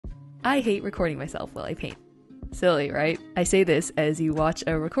I hate recording myself while I paint. Silly, right? I say this as you watch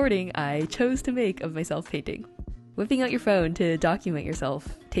a recording I chose to make of myself painting. Whipping out your phone to document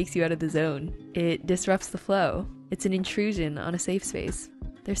yourself takes you out of the zone. It disrupts the flow. It's an intrusion on a safe space.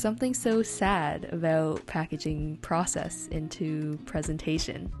 There's something so sad about packaging process into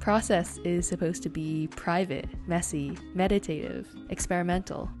presentation. Process is supposed to be private, messy, meditative,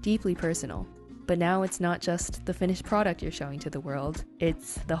 experimental, deeply personal. But now it's not just the finished product you're showing to the world,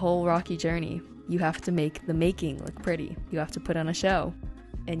 it's the whole rocky journey. You have to make the making look pretty. You have to put on a show.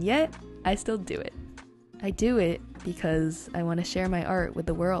 And yet, I still do it. I do it because I want to share my art with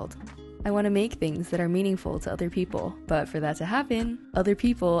the world. I want to make things that are meaningful to other people. But for that to happen, other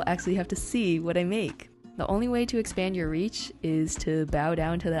people actually have to see what I make. The only way to expand your reach is to bow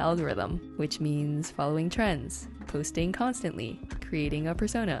down to the algorithm, which means following trends, posting constantly, creating a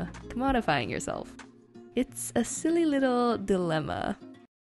persona, commodifying yourself. It's a silly little dilemma.